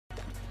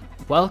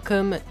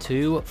Welcome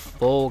to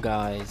Fall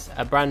Guys,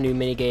 a brand new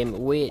minigame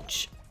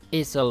which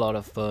is a lot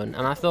of fun,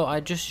 and I thought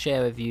I'd just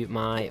share with you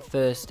my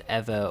first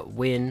ever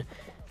win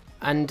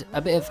and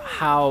a bit of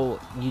how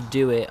you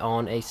do it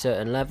on a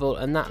certain level,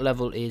 and that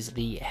level is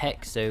the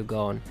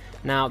Hex-A-Gone.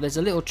 Now there's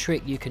a little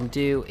trick you can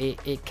do.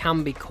 It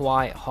can be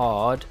quite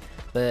hard,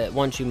 but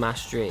once you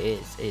master it,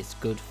 it's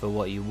good for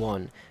what you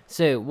want.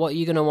 So what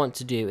you're going to want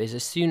to do is,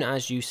 as soon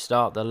as you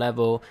start the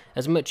level,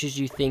 as much as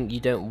you think you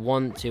don't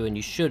want to and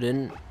you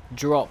shouldn't,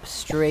 drop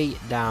straight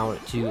down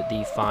to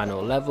the final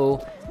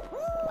level,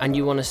 and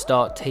you want to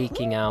start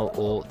taking out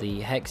all the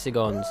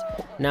hexagons.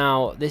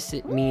 Now this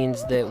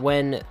means that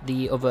when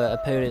the other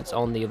opponents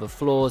on the other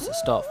floors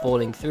start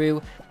falling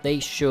through,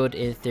 they should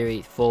in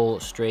theory fall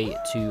straight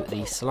to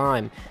the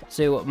slime.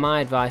 So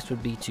my advice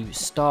would be to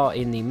start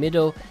in the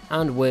middle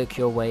and work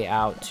your way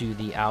out to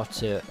the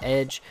outer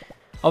edge.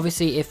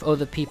 Obviously if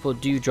other people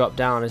do drop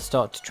down and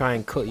start to try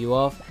and cut you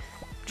off,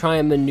 try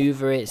and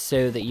maneuver it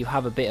so that you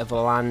have a bit of a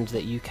land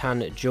that you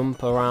can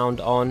jump around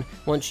on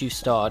once you've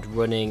started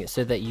running,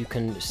 so that you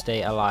can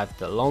stay alive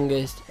the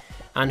longest.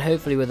 And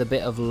hopefully with a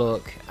bit of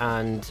luck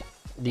and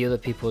the other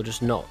people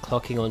just not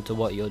clocking onto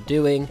what you're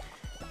doing,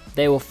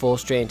 they will fall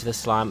straight into the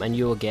slime and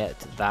you will get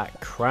that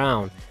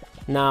crown.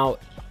 Now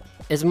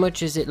as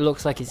much as it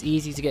looks like it's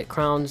easy to get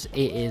crowns,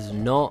 it is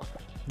not.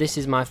 This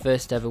is my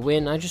first ever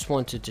win. I just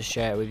wanted to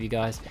share it with you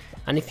guys.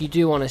 And if you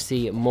do want to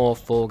see more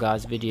Fall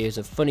Guys videos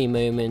of funny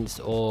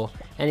moments or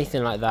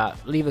anything like that,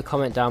 leave a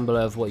comment down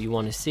below of what you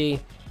want to see.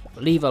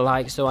 Leave a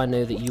like so I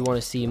know that you want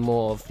to see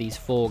more of these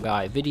Fall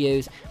Guy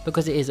videos,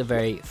 because it is a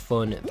very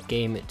fun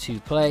game to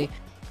play.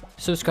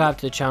 Subscribe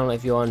to the channel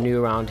if you are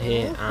new around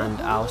here, and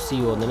I'll see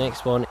you on the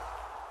next one.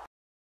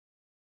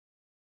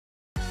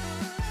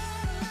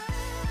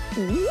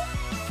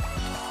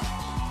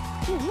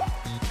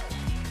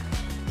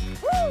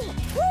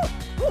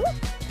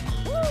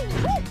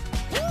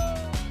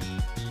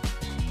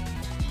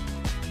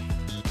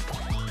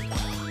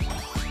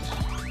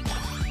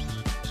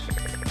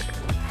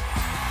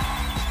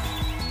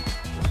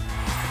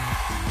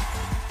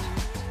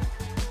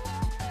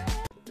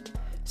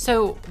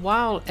 So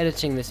while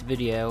editing this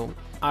video,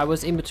 I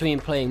was in between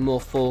playing more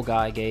Fall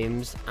Guy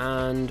games,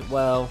 and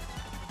well,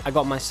 I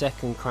got my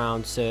second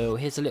crown, so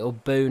here's a little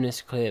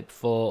bonus clip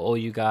for all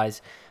you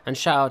guys, and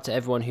shout out to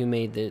everyone who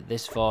made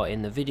this far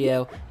in the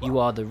video. You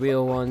are the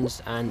real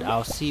ones, and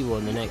I'll see you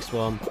on the next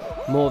one.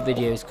 More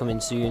videos coming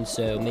soon,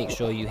 so make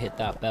sure you hit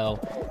that bell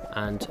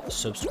and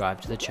subscribe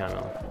to the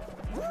channel.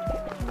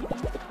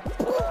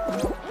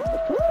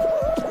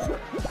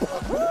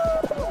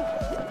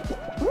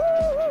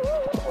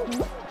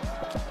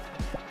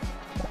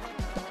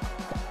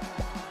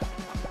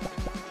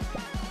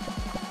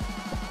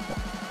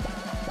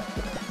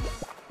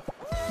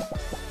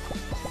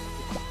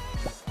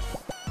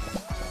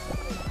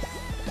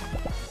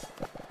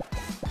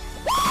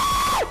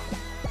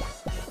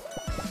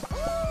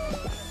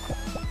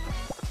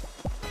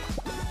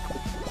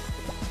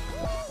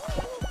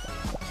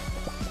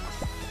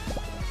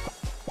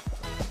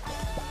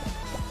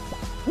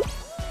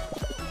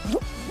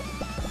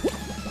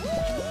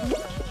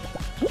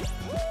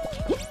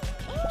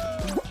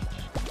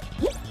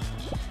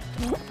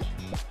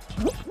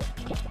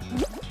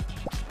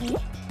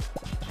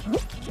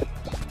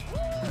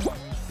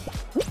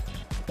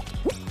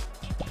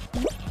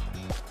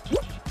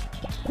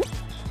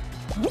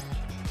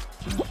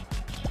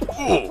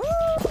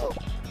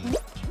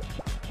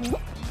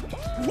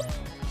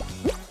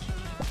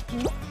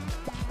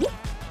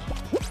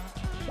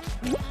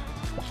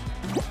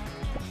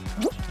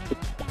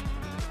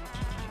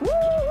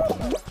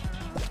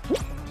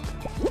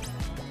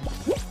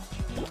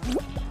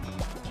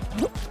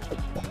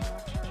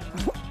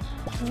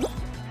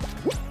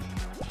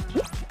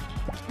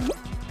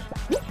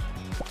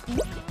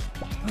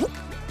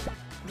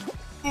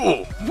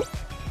 Oh!